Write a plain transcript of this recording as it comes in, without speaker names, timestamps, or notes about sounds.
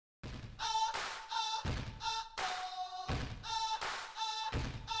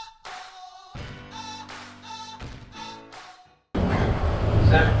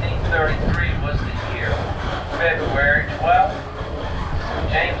1733 was the year. February 12th,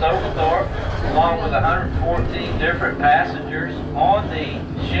 James Oglethorpe, along with 114 different passengers on the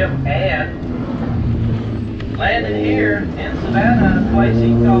ship, and landed here in Savannah, a place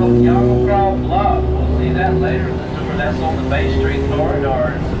he called Yamacraw Bluff. We'll see that later in the tour. That's on the Bay Street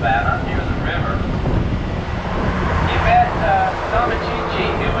corridor in Savannah, near the river. He met Tamachichi,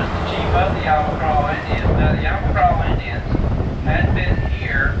 who was the chief of the Yamacraw Indians. Now, the Yamacraw Indians had been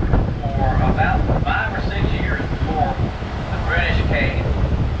here for about 5 or 6 years before the British came.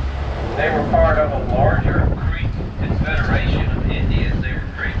 They were part of a larger Creek confederation of Indians. They were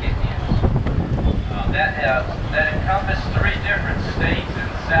Creek Indians. That encompassed 3 different states in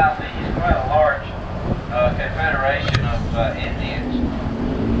the southeast, quite a large confederation of Indians.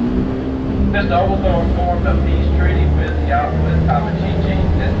 Mr. Oglethorpe formed a peace treaty with Tamachichi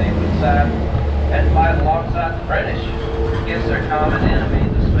that they would sign and fight alongside the British against their common enemy,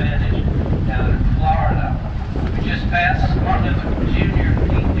 the Spanish, down in Florida. We just passed Martin Luther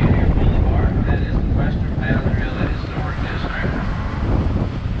King Jr. Boulevard. That is the western boundary of the historic district.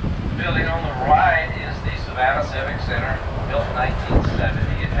 The building on the right is the Savannah Civic Center, built in 1970.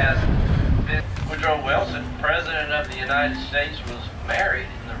 It has been. Woodrow Wilson, President of the United States, was married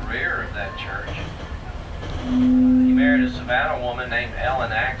in the rear of that church. He married a Savannah woman named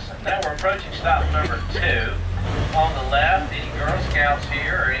Ellen Axon. Now we're approaching stop number 2. On the left, any Girl Scouts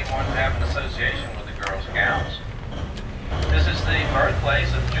here, or anyone having association with the Girl Scouts. This is the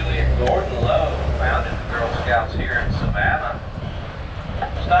birthplace of Juliet Gordon Lowe, who founded the Girl Scouts here in Savannah.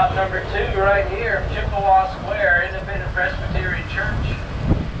 Stop number 2 right here, Chippewa Square, Independent Presbyterian Church.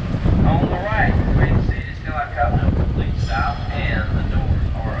 On the right, wait to see the Skyline Covenant complete stop, and the doors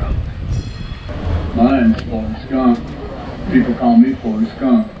are open. My name's Forrest Gump. People call me Forrest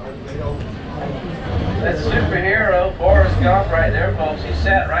Gump. That's superhero Forrest Gump right there, folks. He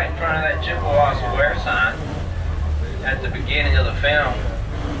sat right in front of that Chippewa Square sign at the beginning of the film.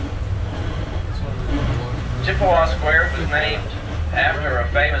 Chippewa Square was named after a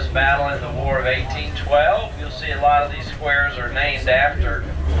famous battle in the War of 1812. You'll see a lot of these squares are named after,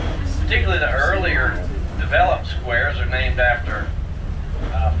 particularly the earlier developed squares are named after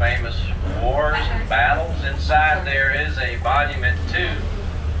famous wars and battles. Inside there is a monument to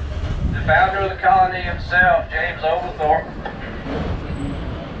the founder of the colony himself, James Oglethorpe.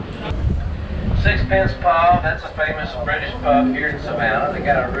 Sixpence Pub, that's a famous British pub here in Savannah. They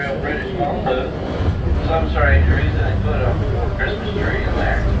got a real British phone booth. For some strange reason, they put a Christmas tree in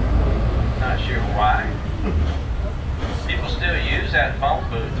there. Not sure why. People still use that phone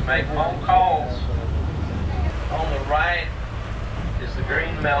booth to make phone calls. On the right is the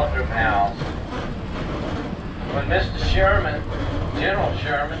Green Meldrum House. When Mr. Sherman, General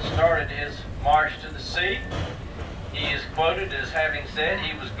Sherman, started his march to the sea, he is quoted as having said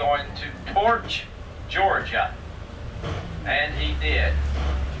he was going to torch Georgia. And he did.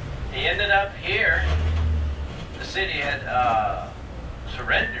 He ended up here. The city had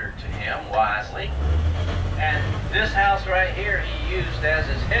surrendered to him wisely. And this house right here he used as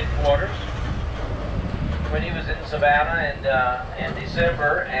his headquarters when he was in Savannah in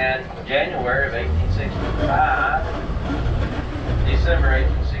December and January of 1865. December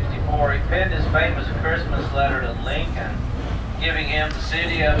 1864, he penned his famous Christmas letter to Lincoln, giving him the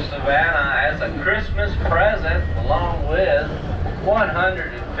city of Savannah as a Christmas present, along with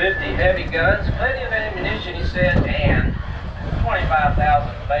 150 heavy guns, plenty of ammunition, he said, and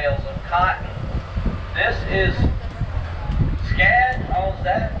 25,000 bales of cotton. This is SCAD, owns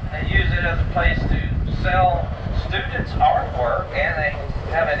that. They use it as a place to sell students' artwork, and they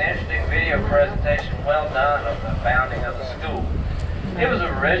have an interesting video presentation, well done, of the founding of the school. It was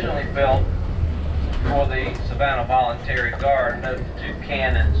originally built for the Savannah Voluntary Guard. Note the 2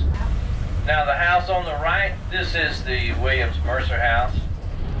 cannons. Now the house on the right, this is the Williams Mercer house.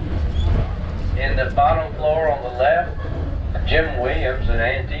 In the bottom floor on the left, Jim Williams, an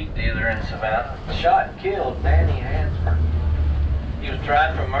antique dealer in Savannah, shot and killed Manny Hansford. He was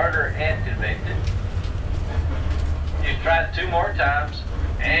tried for murder and convicted. He was tried 2 more times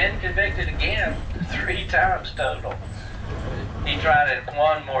and convicted again, 3 times total. He tried it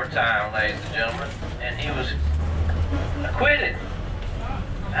 1 more time, ladies and gentlemen, and he was acquitted.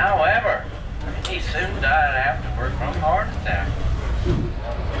 However, he soon died afterward from a heart attack.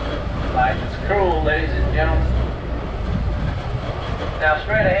 Life is cruel, ladies and gentlemen. Now,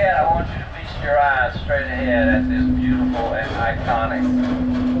 straight ahead, I want you to feast your eyes straight ahead at this beautiful and iconic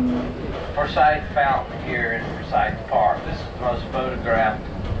Forsyth Fountain here in Forsyth Park. This is the most photographed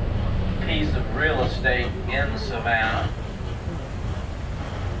piece of real estate in Savannah.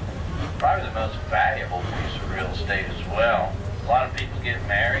 Probably the most valuable piece of real estate as well. A lot of people get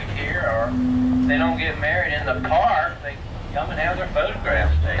married here, or if they don't get married in the park, they come and have their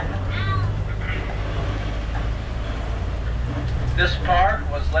photographs taken. This park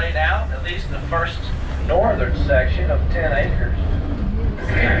was laid out, at least the first northern section of 10 acres,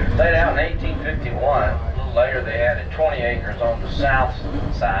 laid out in 1851. A little later they added 20 acres on the south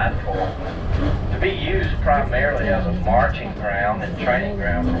side to be used primarily as a marching ground and training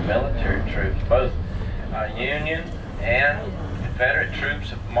ground for military troops. Both Union and Confederate troops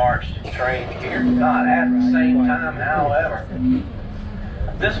have marched and trained here. Not at the same time, however.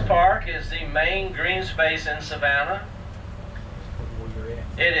 This park is the main green space in Savannah.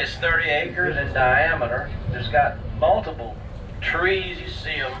 It is 30 acres in diameter. There's got multiple trees. You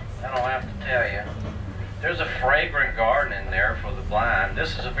see them. I don't have to tell you. There's a fragrant garden in there for the blind.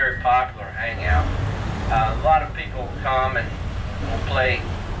 This is a very popular hangout. A lot of people come and will play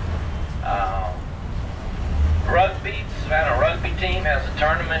rugby. The Savannah rugby team has a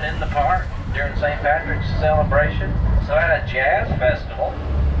tournament in the park during St. Patrick's celebration. Savannah Jazz Festival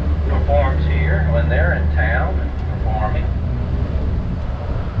performs here when they're in town and performing.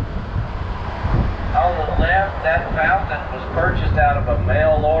 On the left, that fountain was purchased out of a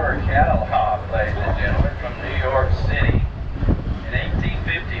mail-order catalog, ladies and gentlemen, from New York City in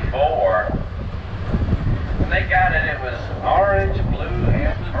 1854. When they got it, it was orange, blue,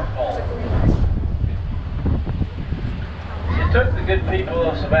 and purple. It took the good people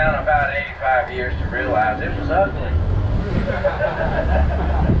of Savannah about 85 years to realize it was ugly.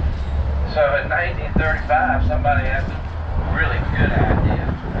 So in 1935, somebody had a really good idea.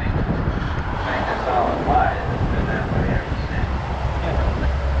 Solid white. It's been that way ever since.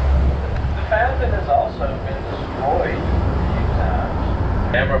 The fountain has also been destroyed a few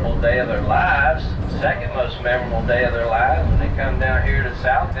times. Memorable day of their lives, second most memorable day of their lives, when they come down here to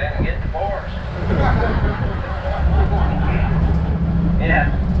South End and get divorced.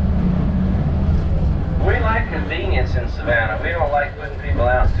 Yeah. We like convenience in Savannah. We don't like putting people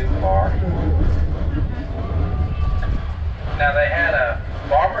out too far. Now they had a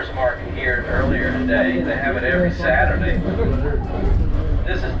farmer's market here earlier today. They have it every Saturday.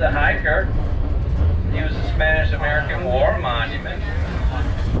 This is the hiker. He was a Spanish-American War monument.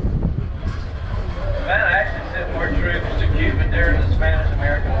 Savannah actually sent more troops to Cuba during the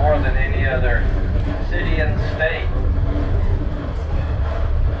Spanish-American War than any other city in the state.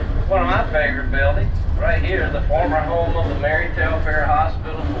 One of my favorite buildings, right here, is the former home of the Mary Telfair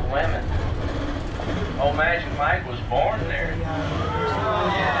Hospital for Women. Old Magic Mike was born there.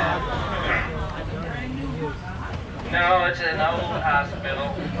 No, it's an old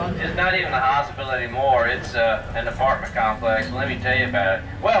hospital. It's not even a hospital anymore. It's an apartment complex. Let me tell you about it.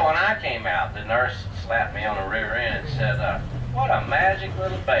 Well, when I came out, the nurse slapped me on the rear end and said, "What a magic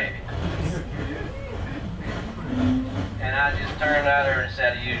little baby." And I just turned at her and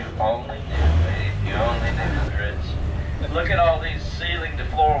said, "You only knew, baby. You only knew, Fritz." Look at all these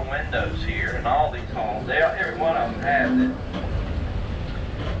ceiling-to-floor windows here in all these homes. Every one of them has it.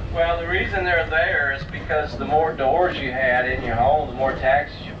 Well, the reason they're there is because the more doors you had in your home, the more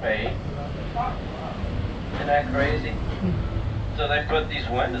taxes you paid. Isn't that crazy? So they put these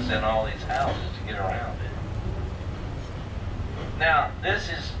windows in all these houses to get around it. Now, this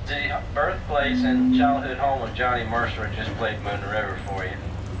is the birthplace and childhood home of Johnny Mercer. I just played Moon River for you.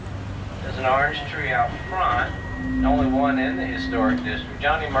 There's an orange tree out front. Only one in the historic district.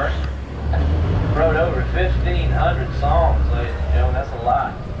 Johnny Mercer wrote over 1,500 songs, ladies and gentlemen. That's a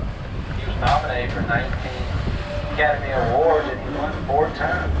lot. He was nominated for 19 Academy Awards and he won 4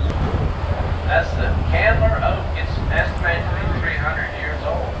 times. That's the Candler Oak. It's estimated to be 300 years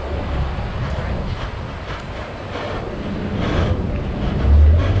old.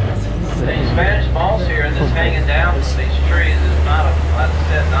 The Spanish moss here that's hanging down from these trees is not a, like I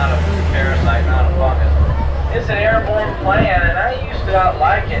said, not a parasite, not a fungus. It's an airborne plant, and I used to not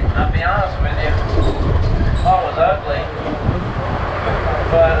like it, I'll be honest with you. I thought it was ugly.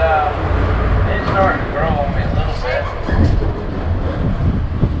 But it's starting to grow on me a little bit.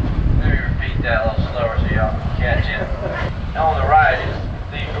 Let me repeat that a little slower so y'all can catch it. On the right is the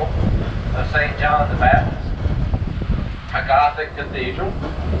Cathedral of St. John the Baptist, a Gothic cathedral.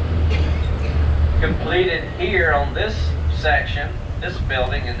 Completed here on this section, this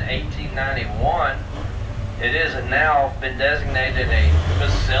building in 1891. It is now been designated a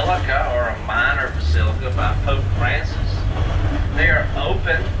basilica or a minor basilica by Pope Francis. They are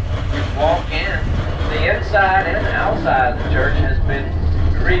open. You walk in. The inside and outside of the church has been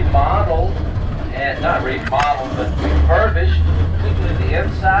remodeled, and not remodeled, but refurbished, particularly the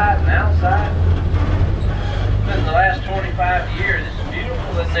inside and outside. In the last 25 years, it's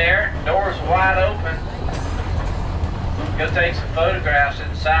beautiful in there. Doors wide open. Go take some photographs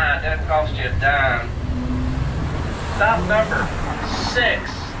inside. That'll cost you a dime. Stop number 6,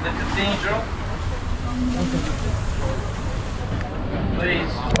 the cathedral.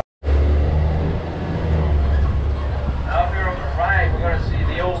 Please. Now up here on the right, we're going to see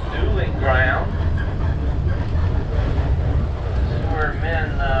the old dueling ground. This is where men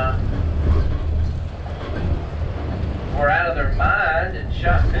were out of their mind and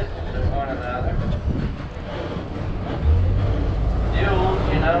shot pistols at one another. Duels,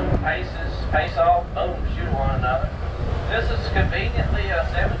 you know, pace off, boom, shoot one another. This is conveniently a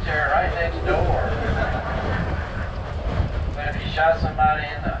cemetery right next door. But if you shot somebody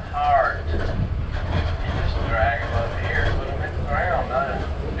in the heart, you just drag them over here and put them in the ground. Not a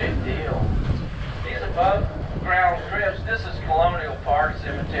big deal. These above ground crypts, this is Colonial Park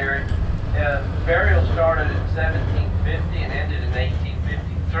Cemetery. Burial started in 1750 and ended in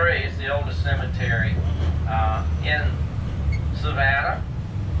 1853. It's the oldest cemetery in Savannah.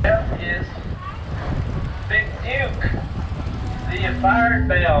 Is Big Duke, the fired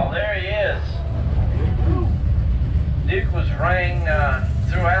bell. There he is. Duke was rang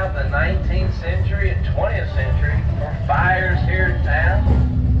throughout the 19th century and 20th century for fires here in town.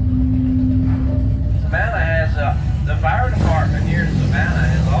 Savannah has the fire department here in Savannah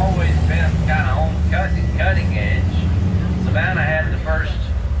has always been kind of on the cutting edge. Savannah had the first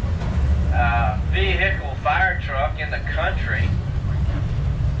vehicle fire truck in the country.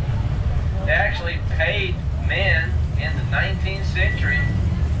 They actually paid men in the 19th century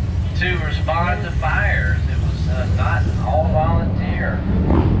to respond to fires. It was not all volunteer.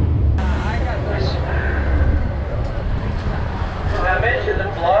 I mentioned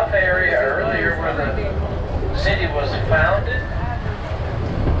the bluff area earlier where the city was founded.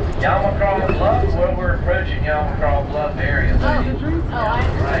 Yamacraw Bluff, well, we're approaching Yamacraw Bluff area, ladies.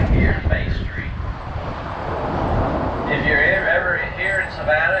 Right here, Bay Street. If you're ever here in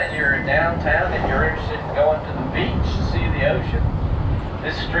Savannah and you're downtown and you're interested in going to the beach to see the ocean,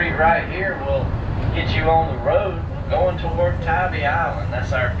 this street right here will get you on the road going toward Tybee Island.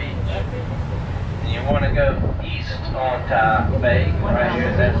 That's our beach. And you want to go east on Tybee, right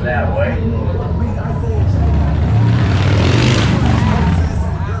here, that's that way.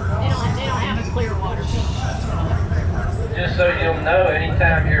 Just so you'll know,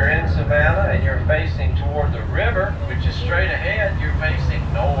 anytime you're in Savannah and you're facing toward the river, which is straight ahead, you're facing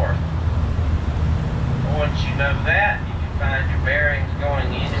north. Once you know that, you can find your bearings going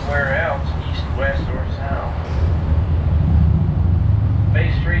anywhere else, east, west, or south.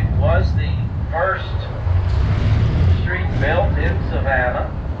 Bay Street was the first street built in Savannah.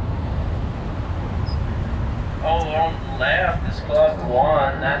 Over on the left is Club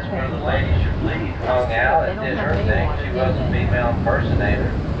 1. That's where the lady Shirley hung out and did her thing. She was a female impersonator.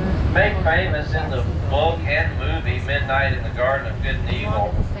 Made famous in the book and movie Midnight in the Garden of Good and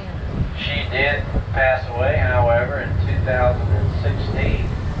Evil. She did pass away, however, in 2016.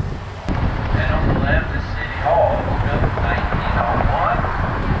 And on the left is City Hall. It was built in 1901.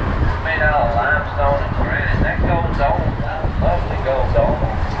 It's made out of limestone and granite. That gold dome, that lovely gold dome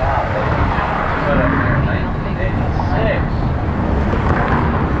on the top, that was put up there in 1986.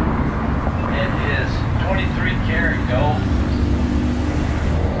 It is 23 karat gold.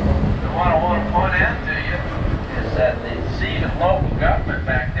 And what I want to point out to you is that the seat of local government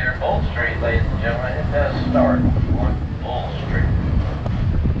back there, Bull Street, ladies and gentlemen, it does start on Bull Street.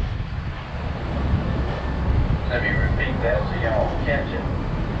 Let me repeat that so y'all catch it.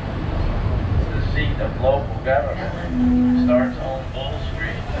 The seat of local government starts on Bull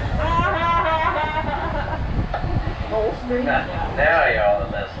Street. Now y'all are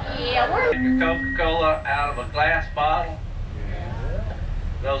listening. Yeah, we're Take your Coca-Cola out of a glass bottle.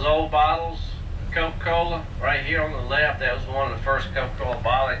 Those old bottles, Coca-Cola, right here on the left, that was one of the first Coca-Cola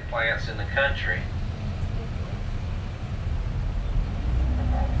bottling plants in the country.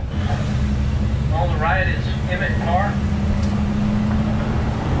 On the right is Emmett Park.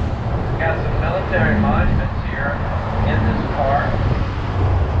 Got some military monuments here in this park.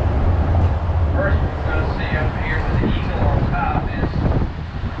 First we're going to see over here with the eagle on top is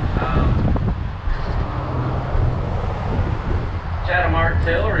Chatham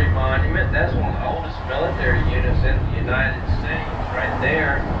Artillery Monument. That's one of the oldest military units in the United States, right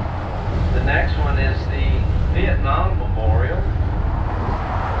there. The next one is the Vietnam Memorial.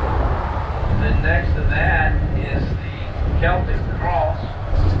 Then next to that is the Celtic Cross.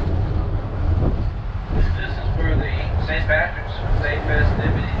 This is where the St. Patrick's Day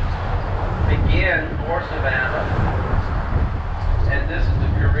festivities begin for Savannah. And this is the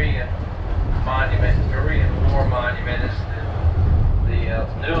Korean Monument. The Korean War Monument is the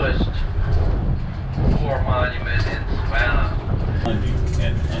newest war monument in Savannah.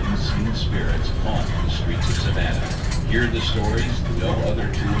 spirits haunt the streets of Savannah. Hear the stories no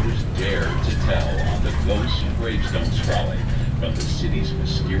other tours dare to tell on the Ghosts and Gravestones trolley. From the city's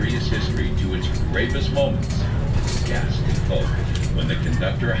mysterious history to its gravest moments, its ghastly cloak. When the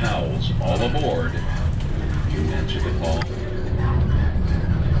conductor howls, all aboard, you answer the call.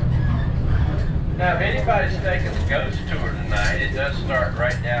 Now, if anybody's taking the ghost tour tonight, it does start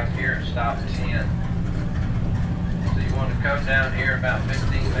right down here at stop 10. So you want to come down here about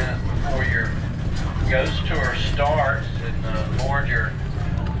 15 minutes before your ghost tour starts and board your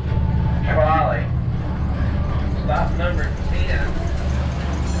trolley. Stop number 10.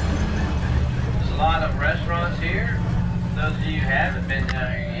 There's a lot of restaurants here. Those of you who haven't been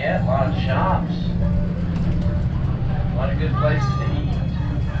down here yet, a lot of shops. A lot of good places to eat.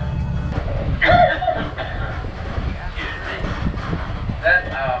 That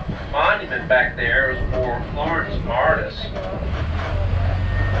monument back there was for Florence Martis.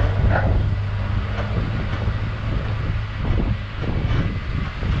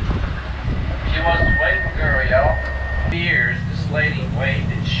 She was a waiting girl, y'all. For years, this lady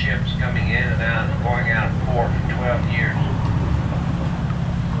waved at ships coming in and out and going out of port for 12 years.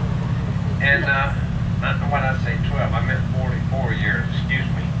 And, when I say 12, I meant 44 years, excuse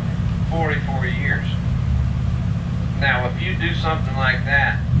me. 44 years. Now, if you do something like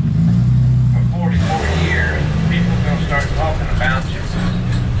that for 44 years, people are going to start talking about you.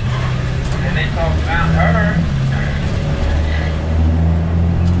 And they talk about her.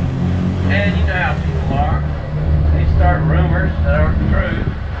 And you know how people are. They start rumors that aren't true.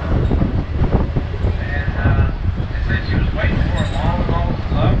 And they said she was waiting for a long-lost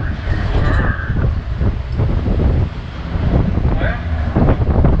lover to return. Well,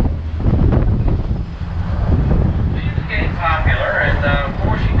 she became popular, and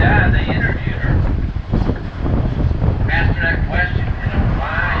before she died, they interviewed her. Asked her that question, you know,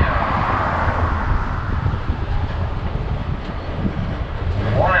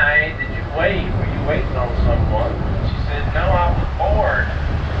 why did you wait? Were you waiting on someone? She said, no, I was bored.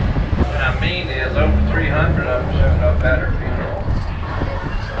 What I mean is, over 300 of them showed up at her funeral.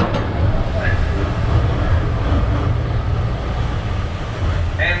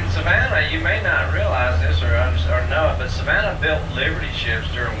 And Savannah, you may not realize this or know it, but Savannah built Liberty ships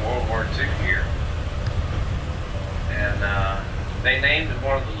during World War II here. And they named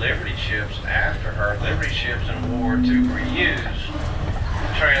one of the Liberty ships after her. Liberty ships in World War II were used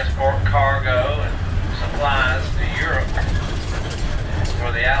to transport cargo and supplies to Europe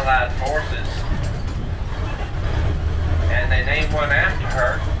for the Allied forces. And they named one after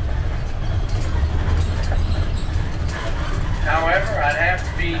her. However, I'd have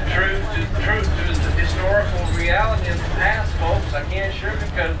to be true to the historical reality of the past, folks. I can't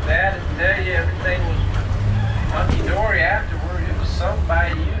sugarcoat that and tell you everything was